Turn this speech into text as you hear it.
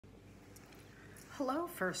Hello,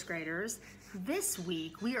 first graders. This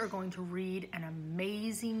week we are going to read an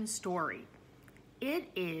amazing story. It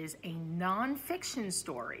is a nonfiction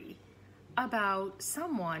story about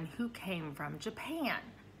someone who came from Japan.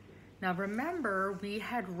 Now remember, we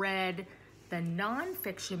had read the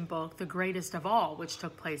nonfiction book, The Greatest of All, which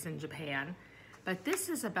took place in Japan, but this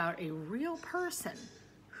is about a real person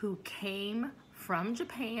who came from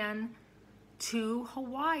Japan to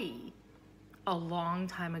Hawaii a long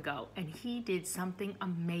time ago, and he did something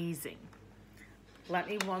amazing. Let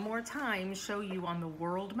me one more time show you on the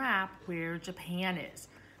world map where Japan is.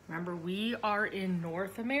 Remember, we are in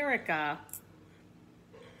North America,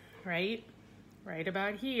 right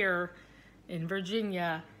about here in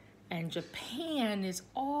Virginia, and Japan is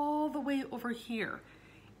all the way over here.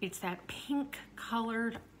 It's that pink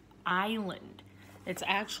colored island. It's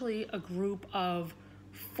actually a group of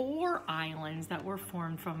 4 islands that were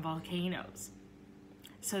formed from volcanoes.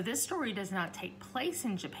 So this story does not take place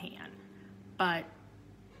in Japan, but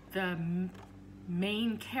the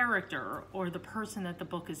main character, or the person that the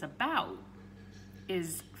book is about,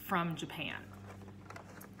 is from Japan.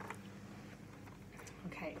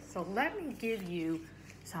 Okay, so let me give you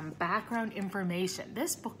some background information.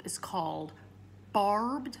 This book is called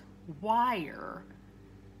Barbed Wire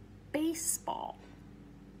Baseball.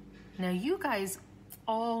 Now you guys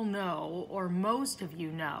all know, or most of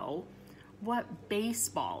you know, what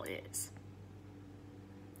baseball is.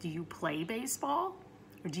 Do you play baseball?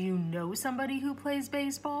 Or do you know somebody who plays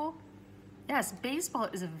baseball? Yes, baseball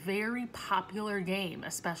is a very popular game,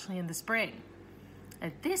 especially in the spring.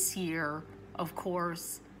 And this year, of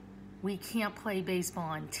course, we can't play baseball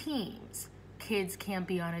on teams. Kids can't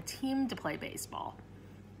be on a team to play baseball.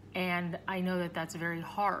 And I know that that's very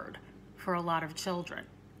hard for a lot of children,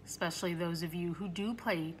 especially those of you who do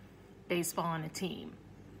play baseball on a team.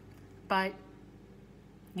 But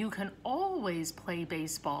you can always play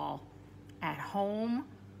baseball at home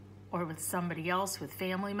or with somebody else, with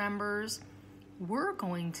family members. We're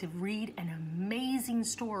going to read an amazing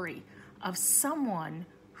story of someone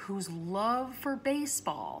whose love for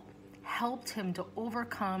baseball helped him to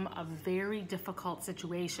overcome a very difficult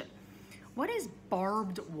situation. What is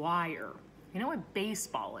barbed wire? You know what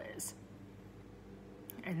baseball is?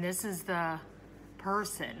 And this is the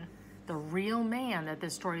person, the real man that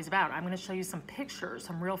this story is about. I'm going to show you some pictures,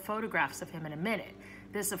 some real photographs of him in a minute.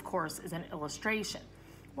 This, of course, is an illustration.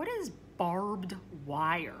 What is barbed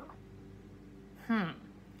wire?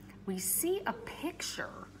 We see a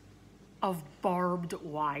picture of barbed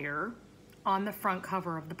wire on the front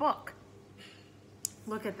cover of the book.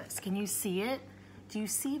 Look at this. Can you see it? Do you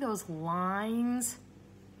see those lines,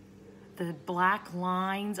 the black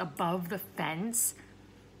lines above the fence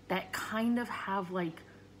that kind of have like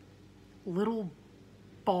little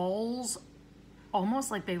balls,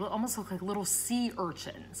 almost look like little sea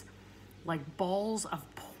urchins, like balls of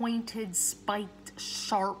pointed, spiked,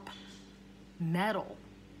 sharp metal?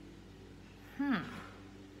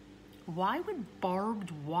 Why would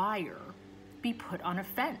barbed wire be put on a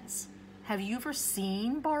fence? Have you ever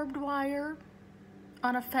seen barbed wire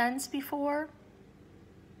on a fence before?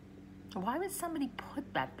 Why would somebody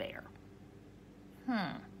put that there?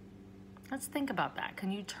 Let's think about that.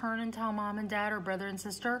 Can you turn and tell mom and dad or brother and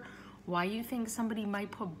sister why you think somebody might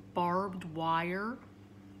put barbed wire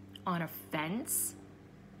on a fence?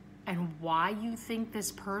 And why you think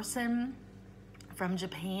this person from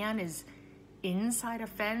Japan is inside a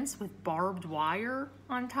fence with barbed wire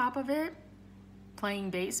on top of it,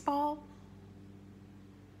 playing baseball?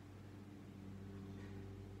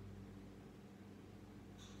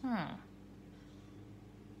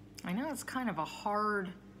 I know it's kind of a hard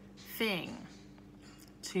thing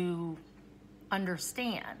to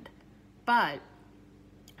understand, but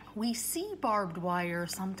we see barbed wire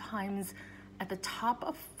sometimes at the top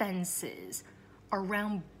of fences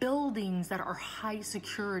around buildings that are high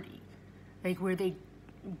security, like where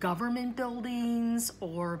government buildings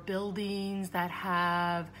or buildings that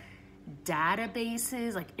have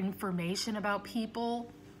databases, like information about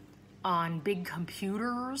people on big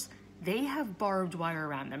computers. They have barbed wire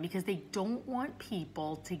around them because they don't want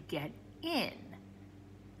people to get in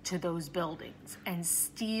to those buildings and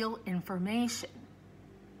steal information.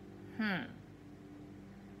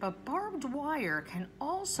 But barbed wire can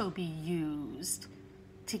also be used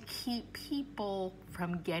to keep people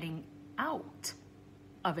from getting out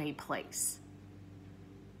of a place.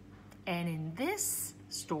 And in this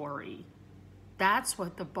story, that's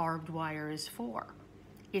what the barbed wire is for.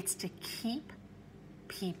 It's to keep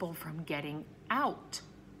people from getting out.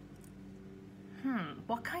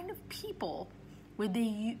 What kind of people would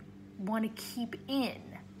they want to keep in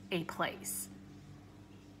a place?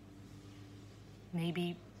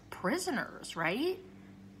 maybe prisoners, right?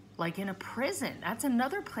 Like in a prison. That's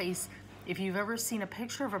another place. If you've ever seen a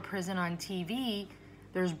picture of a prison on TV,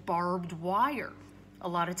 there's barbed wire a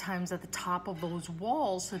lot of times at the top of those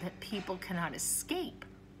walls so that people cannot escape.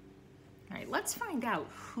 All right, let's find out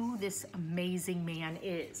who this amazing man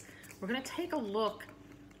is. We're going to take a look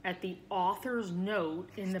at the author's note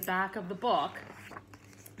in the back of the book.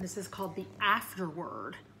 This is called the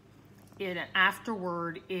afterword. An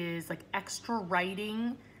afterword is like extra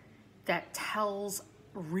writing that tells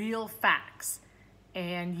real facts.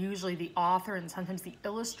 And usually the author and sometimes the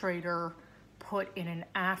illustrator put in an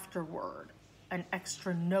afterword, an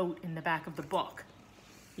extra note in the back of the book,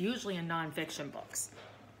 usually in nonfiction books.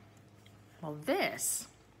 Well, this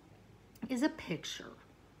is a picture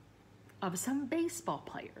of some baseball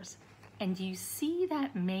players. And do you see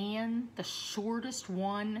that man, the shortest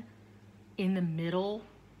one in the middle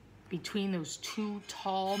between those two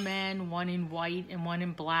tall men, one in white and one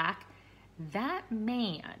in black? That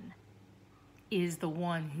man is the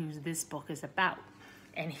one who this book is about.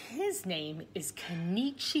 And his name is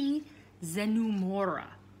Kenichi Zenomura.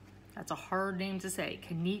 That's a hard name to say,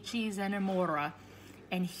 Kenichi Zenomura.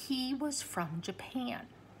 And he was from Japan.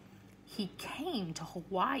 He came to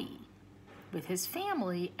Hawaii with his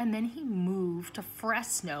family, and then he moved to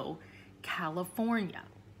Fresno, California.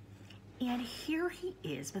 And here he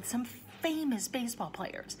is with some famous baseball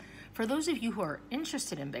players. For those of you who are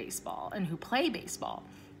interested in baseball and who play baseball,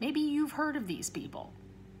 maybe you've heard of these people.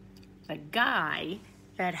 The guy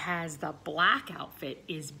that has the black outfit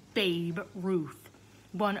is Babe Ruth,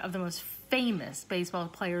 one of the most famous baseball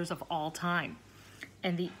players of all time.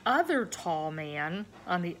 And the other tall man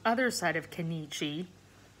on the other side of Kenichi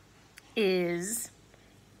is,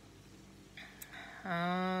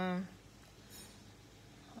 let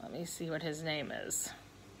me see what his name is.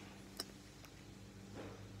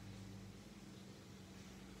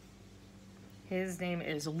 His name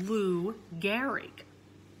is Lou Gehrig.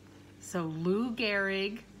 So Lou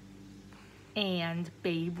Gehrig and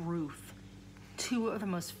Babe Ruth, two of the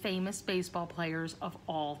most famous baseball players of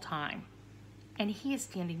all time. And he is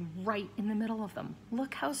standing right in the middle of them.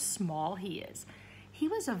 Look how small he is. He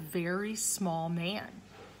was a very small man,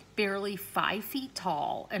 barely 5 feet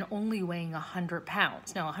tall and only weighing 100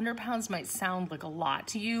 pounds. Now, 100 pounds might sound like a lot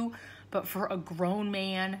to you, but for a grown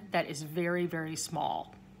man, that is very, very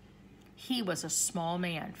small. He was a small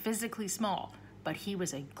man, physically small, but he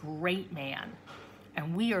was a great man.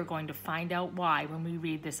 And we are going to find out why when we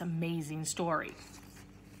read this amazing story.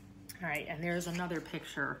 All right, and there's another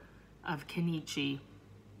picture of Kenichi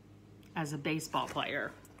as a baseball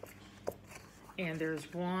player. And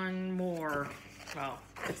there's one more, well,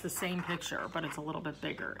 it's the same picture, but it's a little bit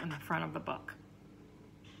bigger in the front of the book.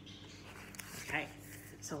 Okay,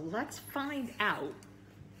 so let's find out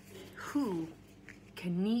who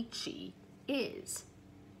Kenichi is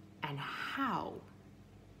and how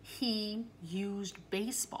he used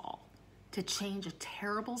baseball to change a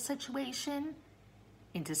terrible situation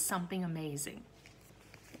into something amazing.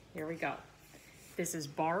 Here we go. This is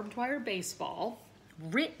Barbed Wire Baseball,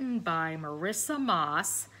 written by Marissa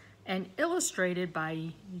Moss and illustrated by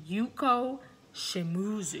Yuko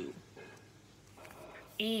Shimizu.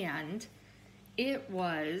 And it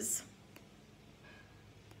was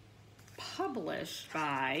published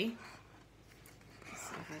by, let's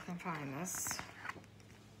see if I can find this.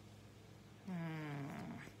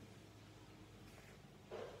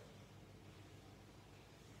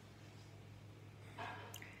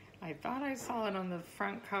 I thought I saw it on the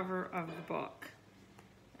front cover of the book,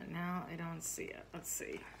 and now I don't see it. Let's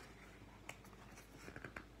see.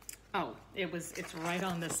 Oh, it's right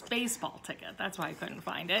on this baseball ticket. That's why I couldn't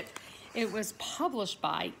find it. It was published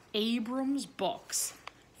by Abrams Books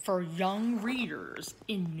for young readers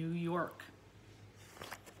in New York.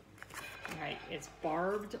 All right, it's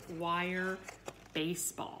Barbed Wire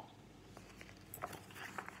Baseball.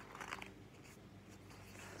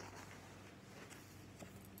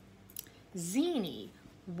 Zini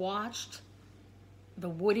watched the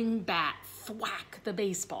wooden bat thwack the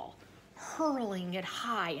baseball, hurling it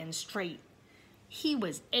high and straight. He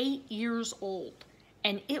was 8 years old,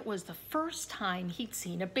 and it was the first time he'd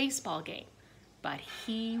seen a baseball game, but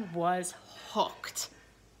he was hooked.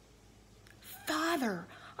 "Father,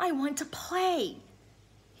 I want to play,"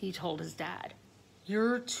 he told his dad.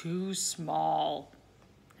 "You're too small,"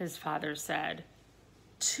 his father said.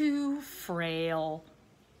 "Too frail,"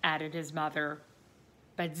 added his mother.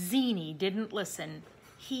 But Zini didn't listen.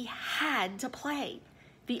 He had to play.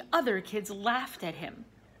 The other kids laughed at him.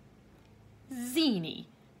 "Zini,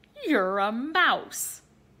 you're a mouse,"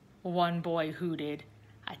 one boy hooted.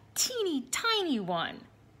 "A teeny tiny one."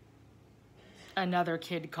 another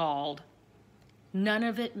kid called. None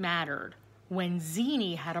of it mattered. When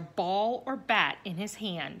Zini had a ball or bat in his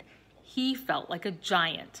hand, he felt like a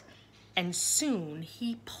giant, and soon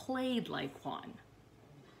he played like one.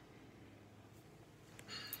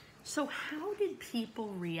 So how did people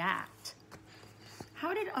react?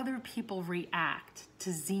 How did other people react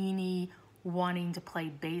to Zini wanting to play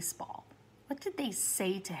baseball? What did they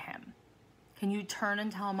say to him? Can you turn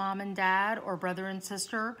and tell mom and dad or brother and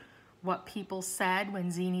sister what people said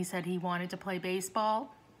when Zini said he wanted to play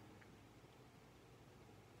baseball?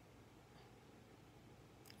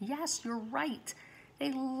 Yes, you're right.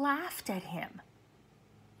 They laughed at him.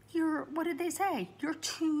 What did they say? You're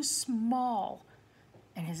too small.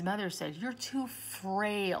 And his mother said, you're too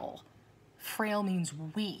frail. Frail means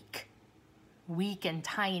weak and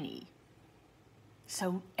tiny.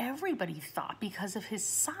 So everybody thought because of his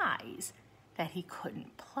size that he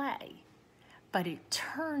couldn't play. But it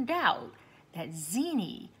turned out that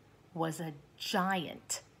Zini was a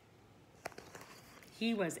giant.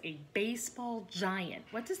 He was a baseball giant.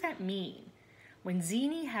 What does that mean? When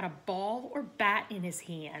Zini had a ball or bat in his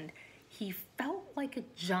hand, he felt like a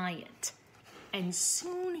giant, and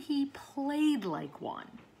soon he played like one.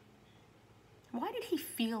 Why did he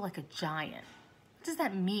feel like a giant? What does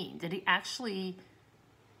that mean? Did he actually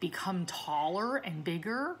become taller and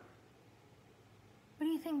bigger? What do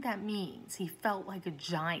you think that means? He felt like a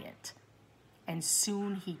giant, and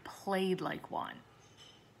soon he played like one.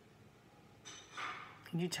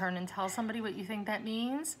 Can you turn and tell somebody what you think that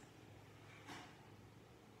means?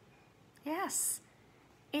 Yes,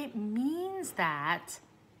 it means that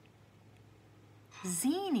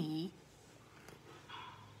Zini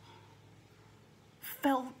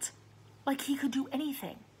felt like he could do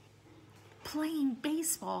anything. Playing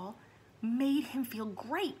baseball made him feel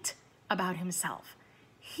great about himself.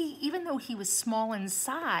 Even though he was small in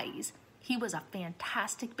size, he was a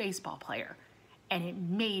fantastic baseball player, and it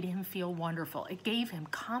made him feel wonderful. It gave him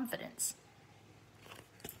confidence.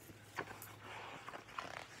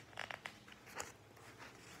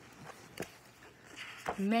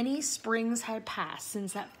 Many springs had passed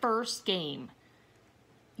since that first game.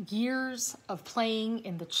 Years of playing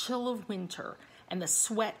in the chill of winter and the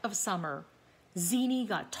sweat of summer. Zini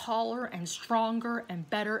got taller and stronger and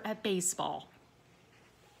better at baseball.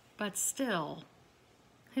 But still,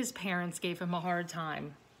 his parents gave him a hard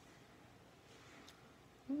time.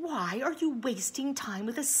 Why are you wasting time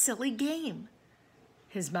with a silly game?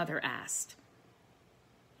 His mother asked.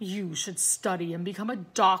 You should study and become a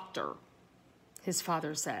doctor, his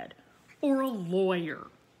father said, or a lawyer.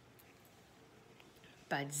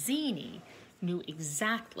 But Zini knew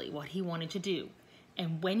exactly what he wanted to do.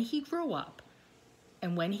 And when he grew up,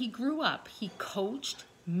 he coached,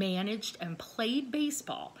 managed, and played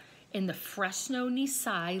baseball in the Fresno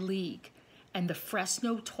Nisei League and the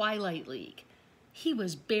Fresno Twilight League. He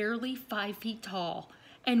was barely 5 feet tall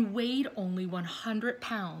and weighed only 100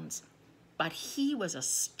 pounds, but he was a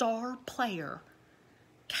star player,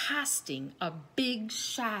 casting a big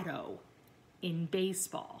shadow in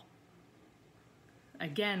baseball.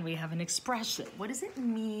 Again, we have an expression. What does it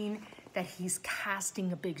mean that he's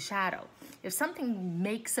casting a big shadow? If something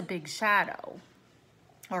makes a big shadow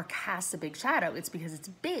or casts a big shadow, it's because it's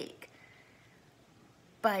big.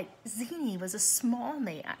 But Zini was a small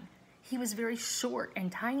man. He was very short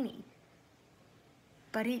and tiny.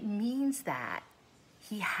 But it means that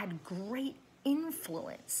he had great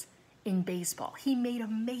influence in baseball. He made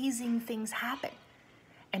amazing things happen.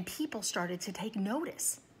 And people started to take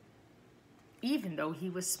notice. Even though he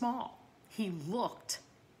was small, he looked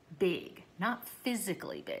big, not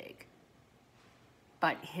physically big,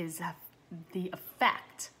 but the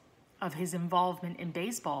effect of his involvement in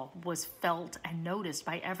baseball was felt and noticed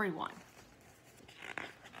by everyone.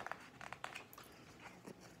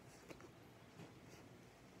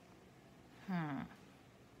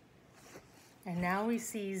 And now we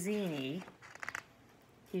see Zini.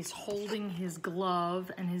 He's holding his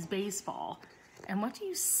glove and his baseball. And what do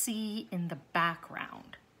you see in the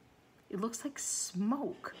background? It looks like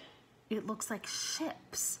smoke. It looks like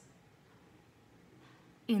ships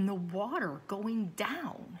in the water going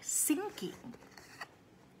down, sinking.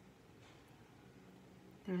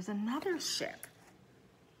 There's another ship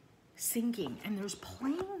sinking, and there's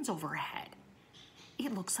planes overhead.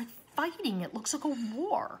 It looks like fighting. It looks like a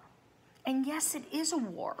war. And yes, it is a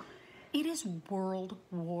war. It is World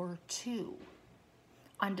War II.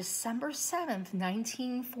 On December 7th,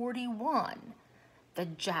 1941, the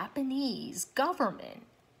Japanese government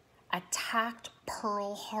attacked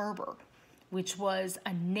Pearl Harbor, which was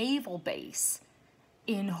a naval base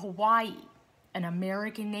in Hawaii, an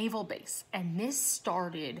American naval base. And this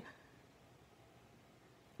started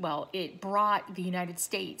well, it brought the United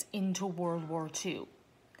States into World War II,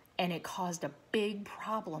 and it caused a big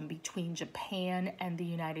problem between Japan and the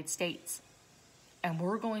United States. And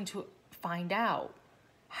we're going to find out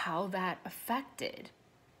how that affected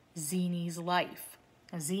Zini's life.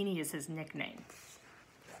 Now, Zini is his nickname.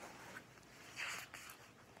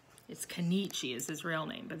 It's Kenichi is his real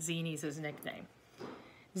name, but Zini's his nickname.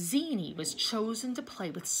 Zini was chosen to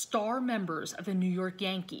play with star members of the New York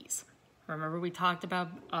Yankees. Remember we talked about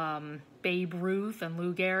Babe Ruth and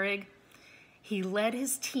Lou Gehrig? He led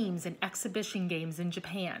his teams in exhibition games in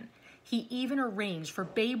Japan. He even arranged for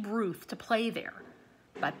Babe Ruth to play there.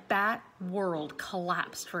 But that world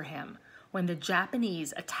collapsed for him when the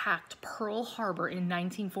Japanese attacked Pearl Harbor in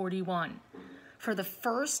 1941. For the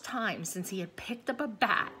first time since he had picked up a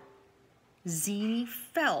bat, Zini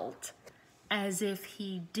felt as if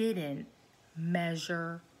he didn't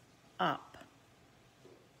measure up.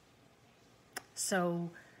 So,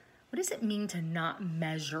 what does it mean to not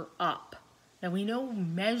measure up? Now, we know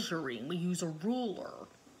measuring, we use a ruler.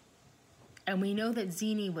 And we know that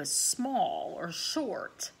Zini was small or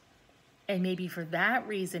short. And maybe for that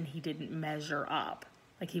reason he didn't measure up.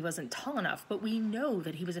 Like he wasn't tall enough. But we know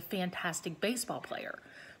that he was a fantastic baseball player.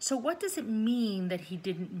 So what does it mean that he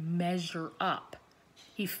didn't measure up?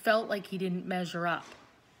 He felt like he didn't measure up.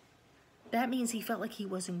 That means he felt like he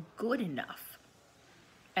wasn't good enough.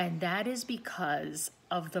 And that is because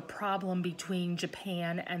of the problem between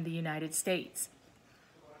Japan and the United States.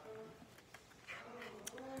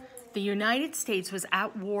 The United States was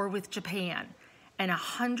at war with Japan, and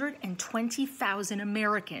 120,000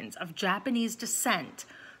 Americans of Japanese descent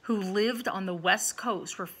who lived on the West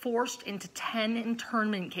Coast were forced into 10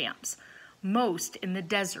 internment camps, most in the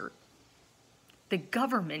desert. The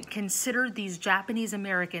government considered these Japanese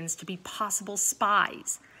Americans to be possible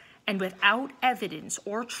spies, and without evidence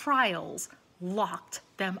or trials, locked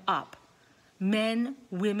them up. Men,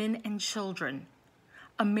 women, and children,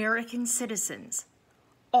 American citizens,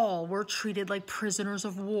 all were treated like prisoners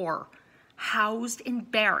of war, housed in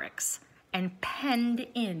barracks, and penned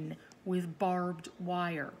in with barbed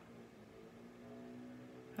wire.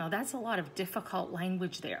 Now that's a lot of difficult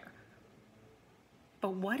language there.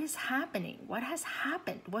 But what is happening? What has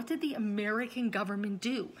happened? What did the American government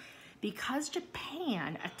do? Because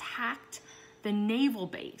Japan attacked the naval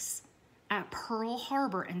base at Pearl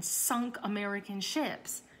Harbor and sunk American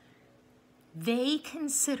ships, they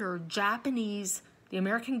considered the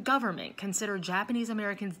American government considered Japanese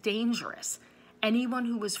Americans dangerous. Anyone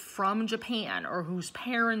who was from Japan or whose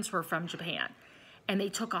parents were from Japan. And they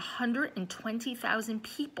took 120,000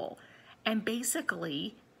 people and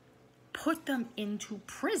basically put them into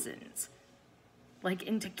prisons, like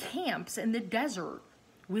into camps in the desert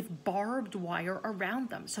with barbed wire around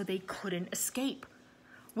them so they couldn't escape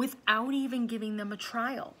without even giving them a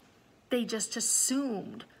trial. They just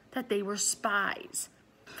assumed that they were spies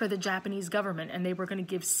for the Japanese government and they were going to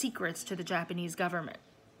give secrets to the Japanese government.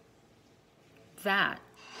 That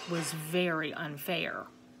was very unfair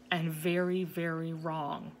and very, very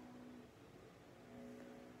wrong.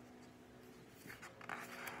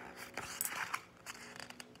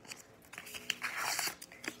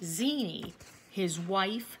 Zini, his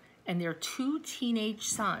wife, and their 2 teenage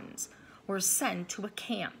sons were sent to a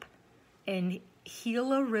camp in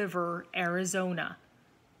Gila River, Arizona.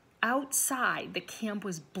 Outside, the camp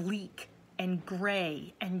was bleak and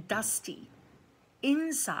gray and dusty.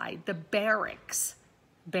 Inside, the barracks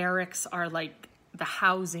are like the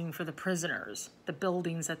housing for the prisoners, the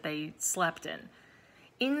buildings that they slept in.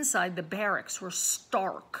 Inside, the barracks were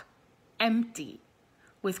stark, empty,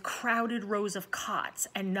 with crowded rows of cots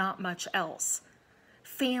and not much else.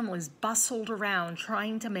 Families bustled around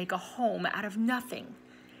trying to make a home out of nothing,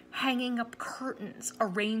 hanging up curtains,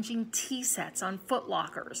 arranging tea sets on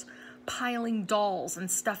footlockers, piling dolls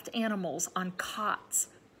and stuffed animals on cots.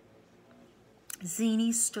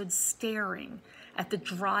 Zini stood staring at the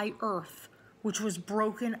dry earth, which was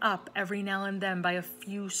broken up every now and then by a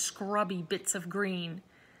few scrubby bits of green.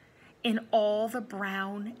 In all the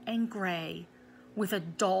brown and gray, with a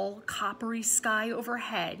dull, coppery sky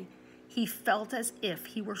overhead, he felt as if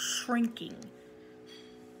he were shrinking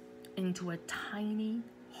into a tiny,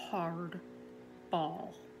 hard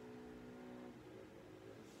ball.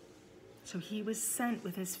 So he was sent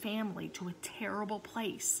with his family to a terrible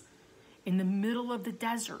place in the middle of the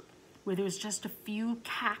desert where there was just a few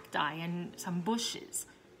cacti and some bushes,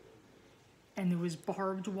 and there was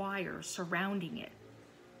barbed wire surrounding it.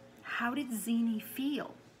 How did Zini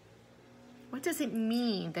feel? What does it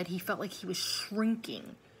mean that he felt like he was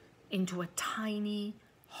shrinking into a tiny,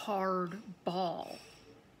 hard ball?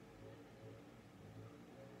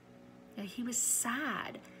 He was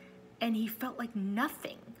sad, and he felt like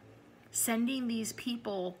nothing. Sending these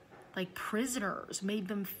people like prisoners made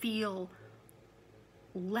them feel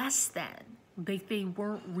less than, like they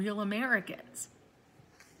weren't real Americans.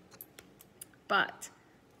 But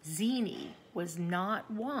Zini was not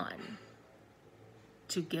one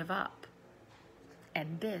to give up.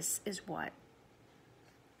 And this is what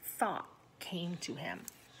thought came to him.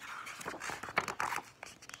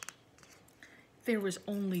 There was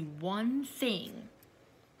only one thing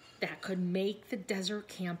that could make the desert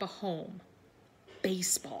camp a home: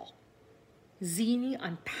 baseball. Zini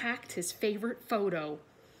unpacked his favorite photo,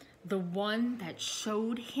 the one that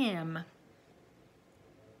showed him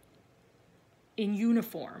in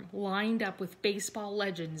uniform, lined up with baseball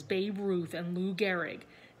legends Babe Ruth and Lou Gehrig,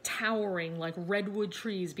 towering like redwood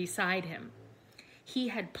trees beside him. He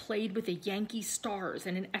had played with the Yankee Stars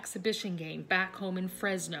in an exhibition game back home in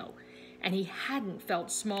Fresno, and he hadn't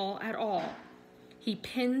felt small at all. He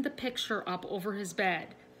pinned the picture up over his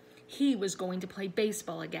bed. He was going to play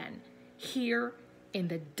baseball again, here in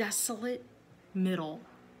the desolate middle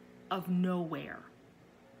of nowhere.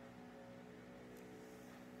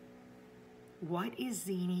 What is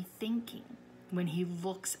Zini thinking when he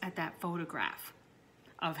looks at that photograph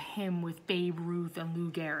of him with Babe Ruth and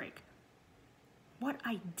Lou Gehrig? What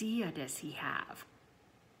idea does he have?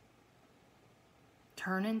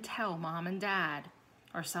 Turn and tell Mom and Dad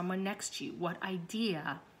or someone next to you what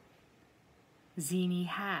idea Zini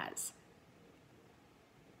has.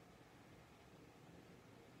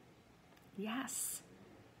 Yes,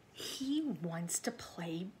 he wants to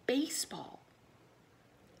play baseball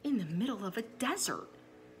in the middle of a desert,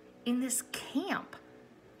 in this camp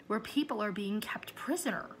where people are being kept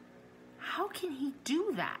prisoner. How can he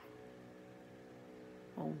do that?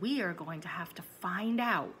 Well, we are going to have to find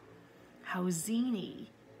out how Zini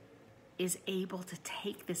is able to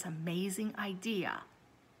take this amazing idea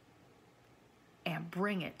and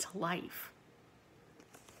bring it to life.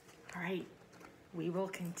 All right, we will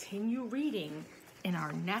continue reading in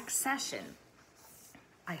our next session.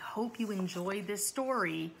 I hope you enjoyed this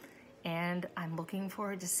story, and I'm looking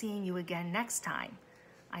forward to seeing you again next time.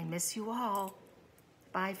 I miss you all.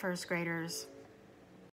 Bye, first graders.